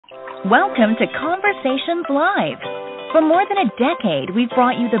Welcome to Conversations Live. For more than a decade, we've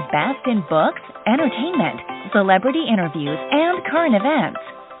brought you the best in books, entertainment, celebrity interviews, and current events.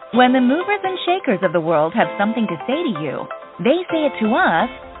 When the movers and shakers of the world have something to say to you, they say it to us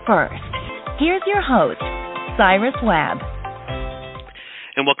first. Here's your host, Cyrus Webb.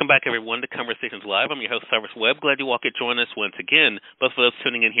 And welcome back, everyone, to Conversations Live. I'm your host, Cyrus Webb. Glad you all could join us once again. Both for those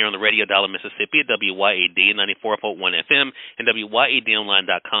tuning in here on the radio dial in Mississippi at WYAD 94.1 FM and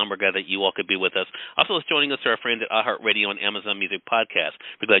WYADonline.com. We're glad that you all could be with us. Also, joining us are our friends at iHeartRadio and Amazon Music Podcast.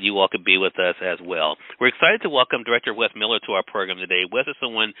 We're glad you all could be with us as well. We're excited to welcome Director Wes Miller to our program today. Wes is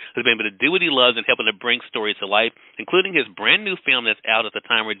someone who's been able to do what he loves and helping to bring stories to life, including his brand new film that's out at the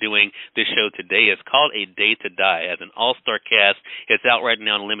time we're doing this show today. It's called A Day to Die. As an all-star cast, it's out right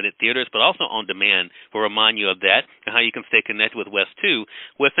now in limited theaters, but also on demand. We'll remind you of that and how you can stay connected with Wes, too.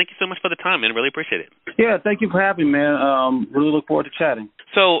 Wes, thank you so much for the time, man. Really appreciate it. Yeah, thank you for having me, man. Really look forward to chatting.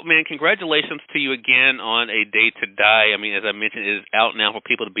 So, man, congratulations to you again on A Day to Die. I mean, as I mentioned, it is out now for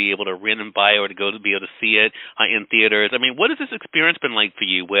people to be able to rent and buy or to go to be able to see it in theaters. I mean, what has this experience been like for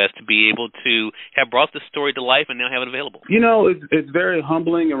you, Wes, to be able to have brought this story to life and now have it available? You know, it's very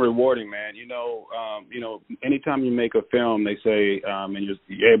humbling and rewarding, man. You know, anytime you make a film, they say, and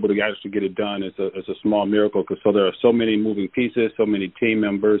you're able to actually get it done, it's a small miracle because there are so many moving pieces, so many team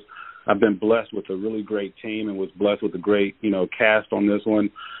members. I've been blessed with a really great team and was blessed with a great, cast on this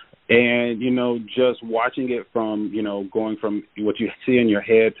one. And, just watching it from, going from what you see in your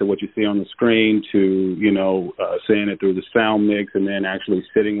head to what you see on the screen to, seeing it through the sound mix and then actually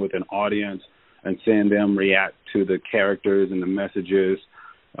sitting with an audience and seeing them react to the characters and the messages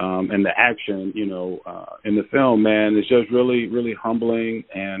and the action, in the film, man, it's just really, really humbling.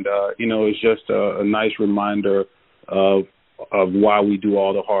 And, it's just a nice reminder of why we do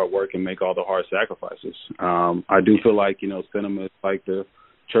all the hard work and make all the hard sacrifices. I do feel like, cinema is like the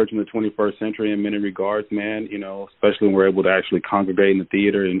church in the 21st century in many regards, man, especially when we're able to actually congregate in the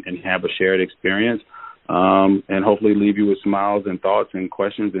theater and have a shared experience and hopefully leave you with smiles and thoughts and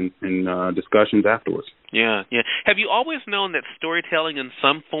questions and discussions afterwards. Yeah. Have you always known that storytelling in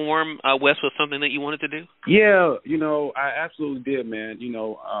some form, Wes, was something that you wanted to do? Yeah, I absolutely did, man.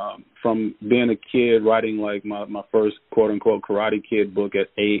 From being a kid, writing like my first quote-unquote Karate Kid book at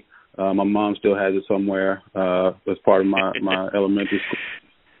 8. My mom still has it somewhere as part of my elementary school.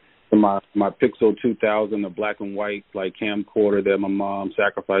 My Pixel 2000, a black and white like camcorder that my mom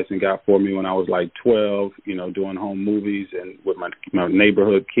sacrificed and got for me when I was like 12, doing home movies and with my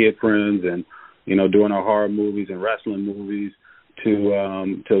neighborhood kid friends and, doing our horror movies and wrestling movies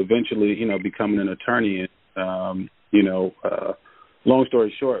to eventually, becoming an attorney. And, long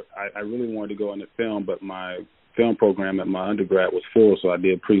story short, I really wanted to go into film, but my film program at my undergrad was full, so I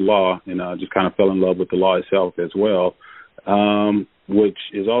did pre-law and just kind of fell in love with the law itself as well. Which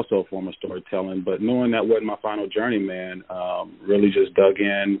is also a form of storytelling. But knowing that wasn't my final journey, man, really just dug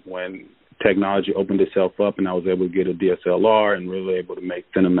in when technology opened itself up and I was able to get a DSLR and really able to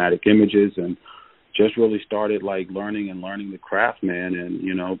make cinematic images and just really started like learning the craft, man.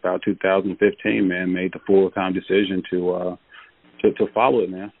 And, about 2015, man, made the full-time decision to follow it,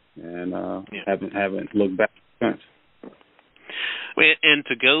 man. And haven't looked back since. And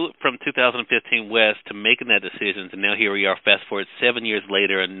to go from 2015 West to making that decision to now here we are, fast forward 7 years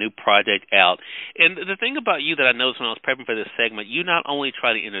later, a new project out. And the thing about you that I noticed when I was prepping for this segment, you not only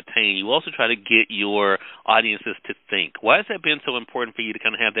try to entertain, you also try to get your audiences to think. Why has that been so important for you to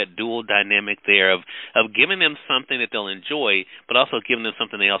kind of have that dual dynamic there of giving them something that they'll enjoy, but also giving them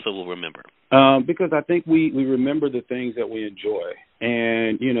something they also will remember? Because I think we remember the things that we enjoy.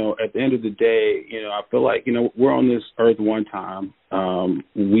 And, at the end of the day, I feel like, we're on this earth one time.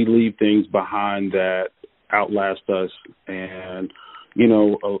 We leave things behind that outlast us. And,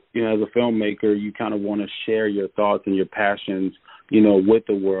 as a filmmaker, you kind of want to share your thoughts and your passions, with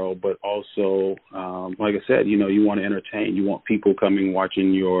the world. But also, like I said, you want to entertain. You want people coming,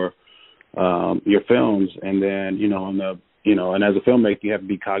 watching your films. And then, and as a filmmaker, you have to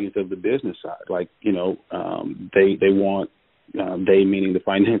be cognizant of the business side. Like, they want, they meaning the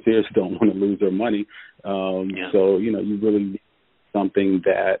financiers don't want to lose their money. So, you really need something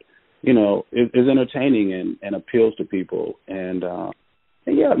that, is entertaining and appeals to people. And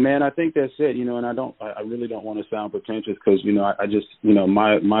yeah, man, I think that's it, and I really don't want to sound pretentious because, I just,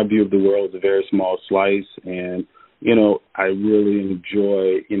 my view of the world is a very small slice and, I really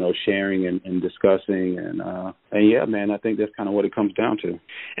enjoy, sharing and discussing and yeah, man, I think that's kind of what it comes down to.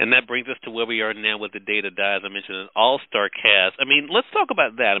 And that brings us to where we are now with the Day to Die, as I mentioned, an all-star cast. I mean, let's talk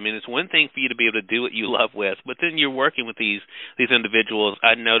about that. I mean, it's one thing for you to be able to do what you love, Wes, but then you're working with these individuals.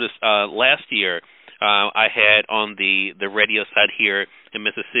 I noticed last year I had on the radio side here in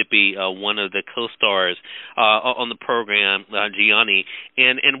Mississippi one of the co-stars on the program, Gianni,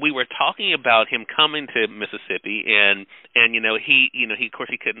 and we were talking about him coming to Mississippi, and he of course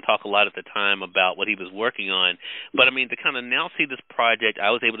he couldn't talk a lot at the time about what he was working on, but I mean to kind of now see this project, I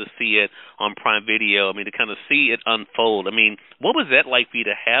was able to see it on Prime Video. I mean to kind of see it unfold. I mean, what was that like for you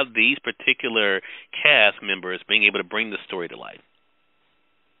to have these particular cast members being able to bring the story to life?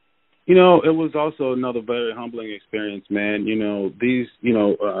 It was also another very humbling experience, man.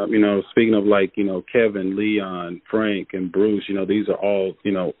 Speaking of like, Kevin, Leon, Frank, and Bruce, these are all,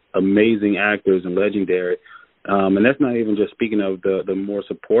 amazing actors and legendary. And that's not even just speaking of the more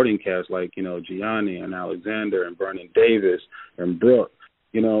supporting cast like, Gianni and Alexander and Vernon Davis and Brooke.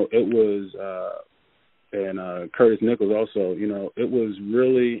 It was, and Curtis Nichols also, it was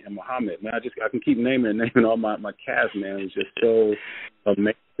really, and Muhammad, man, I can keep naming all my cast, man. It was just so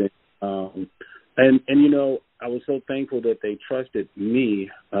amazing. I was so thankful that they trusted me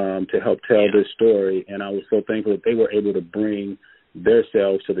to help tell this story, and I was so thankful that they were able to bring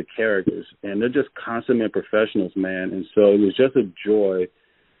themselves to the characters, and they're just consummate professionals, man. And so it was just a joy,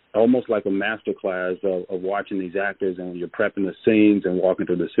 almost like a master class of watching these actors, and you're prepping the scenes and walking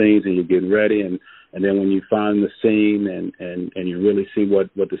through the scenes and you're getting ready, and then when you find the scene and you really see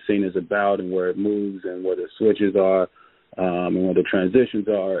what the scene is about and where it moves and where the switches are, and where the transitions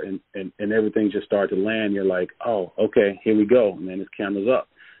are, and everything just started to land. You're like, oh, okay, here we go, and then his camera's up.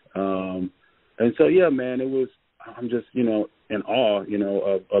 And so, yeah, man, I'm just, in awe,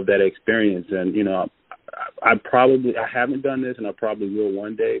 of that experience. And, I haven't done this, and I probably will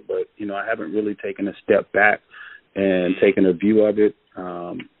one day, but, I haven't really taken a step back and taken a view of it,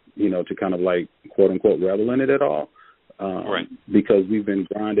 to kind of like, quote unquote, revel in it at all. Right. Because we've been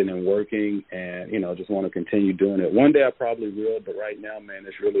grinding and working and, just want to continue doing it. One day I probably will, but right now, man,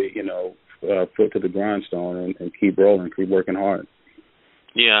 it's really, foot to the grindstone and keep rolling, keep working hard.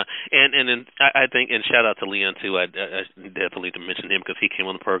 Yeah, and then I think, and shout out to Leon too. I definitely need to mention him because he came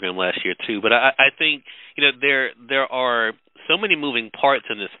on the program last year too. But I think there are so many moving parts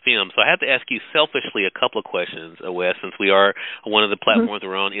in this film. So I have to ask you selfishly a couple of questions, Wes, since we are one of the platforms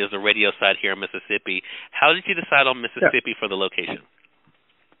we're on is the radio side here in Mississippi. How did you decide on Mississippi for the location?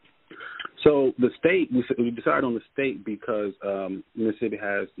 So the state, we decided on the state because Mississippi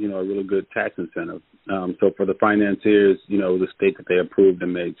has, a really good tax incentive. So for the financiers, the state that they approved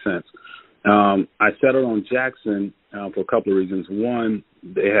and made sense. I settled on Jackson for a couple of reasons. One,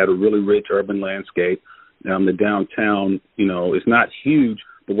 they had a really rich urban landscape. The downtown, it's not huge,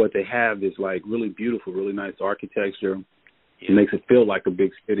 but what they have is like really beautiful, really nice architecture. Yeah. It makes it feel like a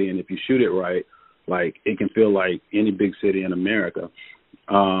big city, and if you shoot it right, like it can feel like any big city in America.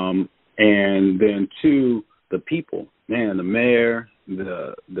 And then two, the people, man, the mayor,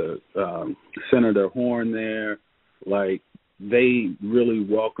 the Senator Horn there, like they really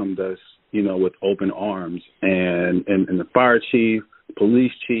welcomed us, with open arms, and the fire chief,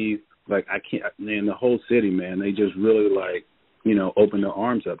 police chief, like the whole city, man, they just really like, opened their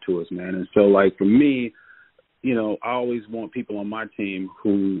arms up to us, man. And so like for me, I always want people on my team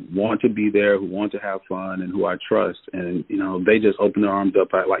who want to be there, who want to have fun, and who I trust. And, they just opened their arms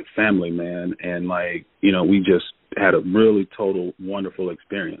up like family, man. And, like, we just had a really total wonderful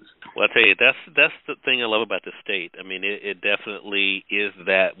experience. Well, I tell you, that's the thing I love about the state. I mean, it definitely is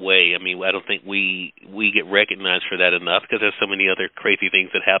that way. I mean, I don't think we get recognized for that enough because there's so many other crazy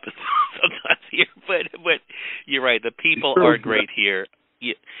things that happen sometimes here. But you're right. The people are great here.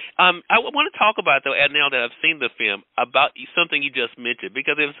 Yeah. I want to talk about, though, now that I've seen the film, about something you just mentioned,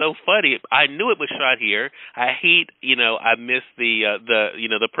 because it was so funny. I knew it was shot here. I missed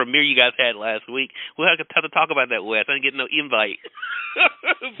the premiere you guys had last week. We'll have to talk about that, Wes. I didn't get no invite.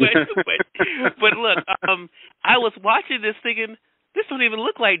 but look, I was watching this thinking, this don't even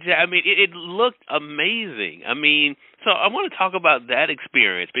look like Jack. I mean, it looked amazing. I mean, so I want to talk about that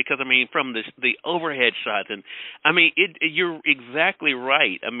experience because, I mean, from the overhead shots, and, I mean, you're exactly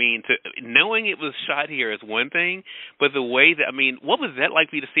right. I mean, knowing it was shot here is one thing, but the way that, I mean, what was that like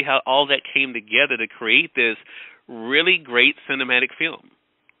for you to see how all that came together to create this really great cinematic film?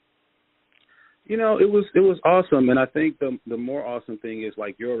 It was awesome, and I think the more awesome thing is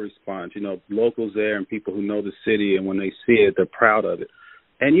like your response. Locals there and people who know the city, and when they see it, they're proud of it.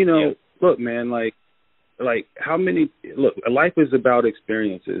 And look, man, like life is about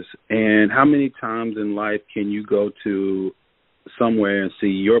experiences, and how many times in life can you go to somewhere and see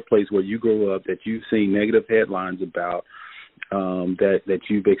your place where you grew up that you've seen negative headlines about, that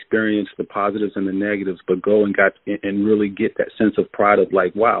you've experienced the positives and the negatives, but go and really get that sense of pride of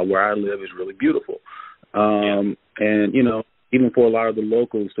like, wow, where I live is really beautiful. And even for a lot of the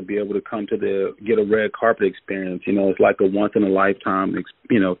locals to be able to come to get a red carpet experience, it's like a once in a lifetime,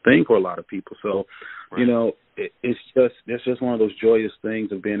 thing for a lot of people. So, right. It's just one of those joyous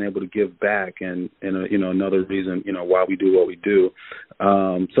things of being able to give back, and another reason why we do what we do.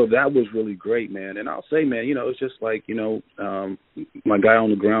 So that was really great, man. And I'll say, man, it's just like my guy on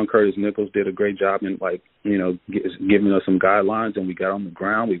the ground, Curtis Nichols, did a great job in giving us some guidelines, and we got on the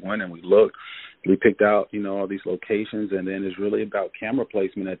ground, we went and we looked. We picked out, all these locations, and then it's really about camera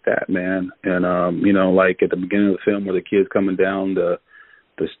placement at that, man. And like at the beginning of the film, where the kid's coming down the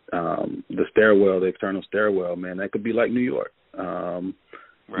stairwell, the external stairwell, man, that could be like New York.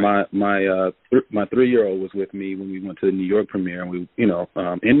 Right. My 3-year-old was with me when we went to the New York premiere, and we,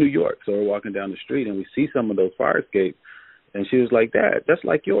 in New York. So we're walking down the street, and we see some of those fire escapes. And she was like, "Dad, that's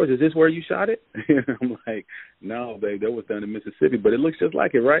like yours. Is this where you shot it?" I'm like, "No, babe, that was done in Mississippi, but it looks just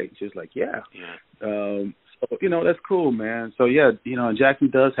like it, right?" She was like, "Yeah." So, that's cool, man. So, yeah, Jackson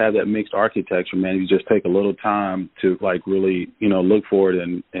does have that mixed architecture, man. You just take a little time to, really, look for it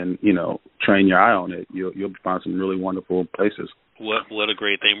and train your eye on it. You'll find some really wonderful places. What a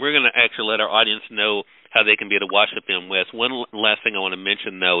great thing. We're going to actually let our audience know how they can be able to watch the film, Wes. One last thing I want to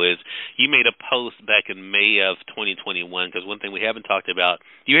mention, though, is you made a post back in May of 2021, because one thing we haven't talked about,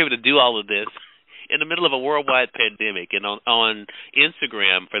 you were able to do all of this in the middle of a worldwide pandemic. And on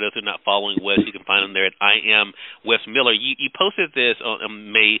Instagram, for those who are not following Wes, you can find him there at I am Wes Miller. You posted this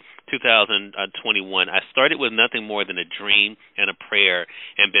on May 2021. I started with nothing more than a dream and a prayer,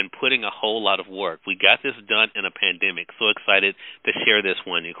 and been putting a whole lot of work. We got this done in a pandemic. So excited to share this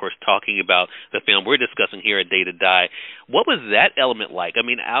one. And of course, talking about the film we're discussing here at Day to Die. What was that element like? I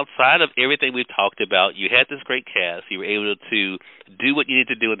mean, outside of everything we've talked about, you had this great cast. You were able to do what you need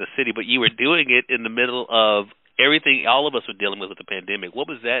to do in the city, but you were doing it in the middle of everything all of us were dealing with the pandemic. What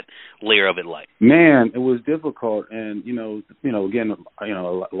was that layer of it like? Man, it was difficult, and again,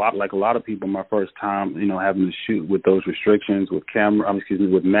 a lot of people, my first time, having to shoot with those restrictions, with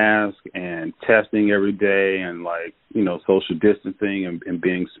with masks and testing every day, and social distancing and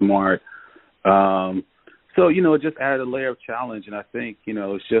being smart. So it just added a layer of challenge, and I think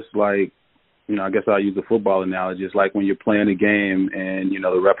it's just like, I guess I'll use the football analogy. It's like when you're playing a game and,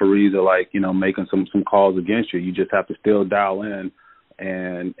 the referees are making some calls against you. You just have to still dial in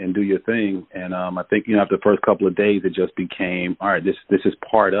and do your thing. And I think, after the first couple of days, it just became, all right, this is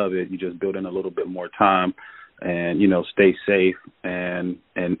part of it. You just build in a little bit more time and, stay safe and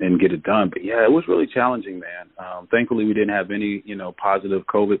get it done. But, yeah, it was really challenging, man. Thankfully, we didn't have any, positive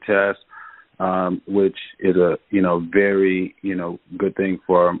COVID tests. Which is a very good thing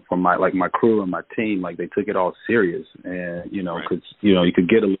for my crew and my team. Like, they took it all serious, and right. cause you could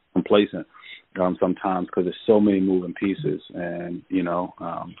get a little complacent sometimes because there's so many moving pieces, and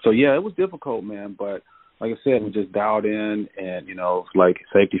so yeah, it was difficult, man. But like I said, we just dialed in, and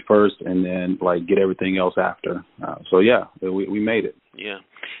safety first, and then get everything else after. So yeah, we made it. Yeah.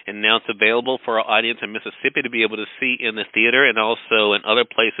 And now it's available for our audience in Mississippi to be able to see in the theater and also in other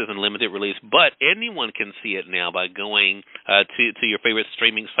places in limited release. But anyone can see it now by going to your favorite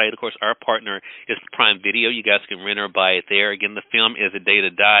streaming site. Of course, our partner is Prime Video. You guys can rent or buy it there. Again, the film is A Day to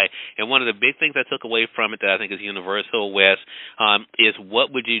Die. And one of the big things I took away from it that I think is universal, Wes, is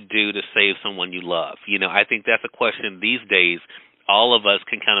what would you do to save someone you love? I think that's a question these days all of us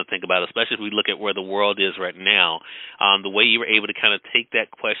can kind of think about, especially if we look at where the world is right now. The way you were able to kind of take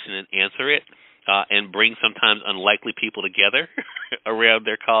that question and answer it and bring sometimes unlikely people together around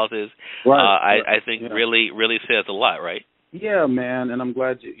their causes, right. I think really, really says a lot, right? Yeah, man, and I'm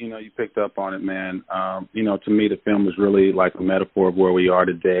glad you picked up on it, man. To me, the film is really like a metaphor of where we are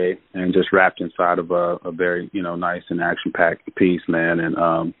today, and just wrapped inside of a very nice and action-packed piece, man.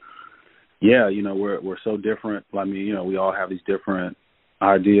 And yeah, we're so different. I mean, we all have these different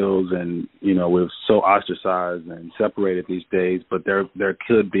ideals, and we're so ostracized and separated these days. But there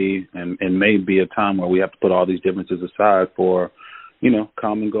could be and may be a time where we have to put all these differences aside for,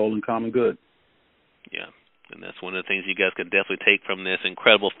 common goal and common good. Yeah. And that's one of the things you guys can definitely take from this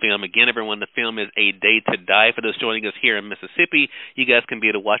incredible film. Again, everyone, the film is A Day to Die. For those joining us here in Mississippi, you guys can be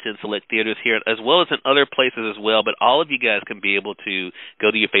able to watch it in select theaters here as well as in other places as well. But all of you guys can be able to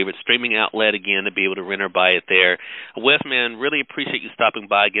go to your favorite streaming outlet, again, to be able to rent or buy it there. Wes, man, really appreciate you stopping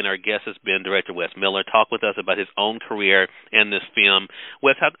by. Again, our guest has been director Wes Miller. Talk with us about his own career in this film.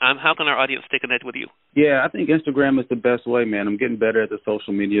 Wes, how can our audience stay connected with you? Yeah, I think Instagram is the best way, man. I'm getting better at the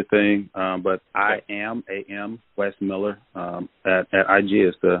social media thing, but I am Wes Miller at IG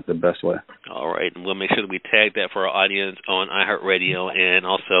is the best way. All right, and we'll make sure that we tag that for our audience on iHeartRadio and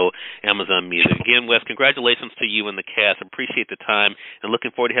also Amazon Music. Again, Wes, congratulations to you and the cast. Appreciate the time, and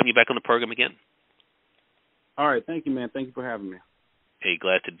looking forward to having you back on the program again. All right. Thank you, man. Thank you for having me. Hey,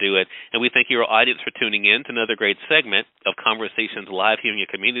 glad to do it. And we thank your audience for tuning in to another great segment of Conversations Live here in your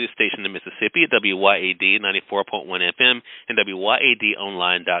community station in Mississippi at WYAD 94.1 FM and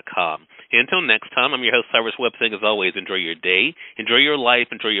WYADonline.com. And until next time, I'm your host, Cyrus Webb, saying as always, enjoy your day, enjoy your life,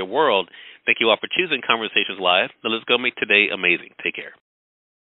 enjoy your world. Thank you all for choosing Conversations Live. Now let's go make today amazing. Take care.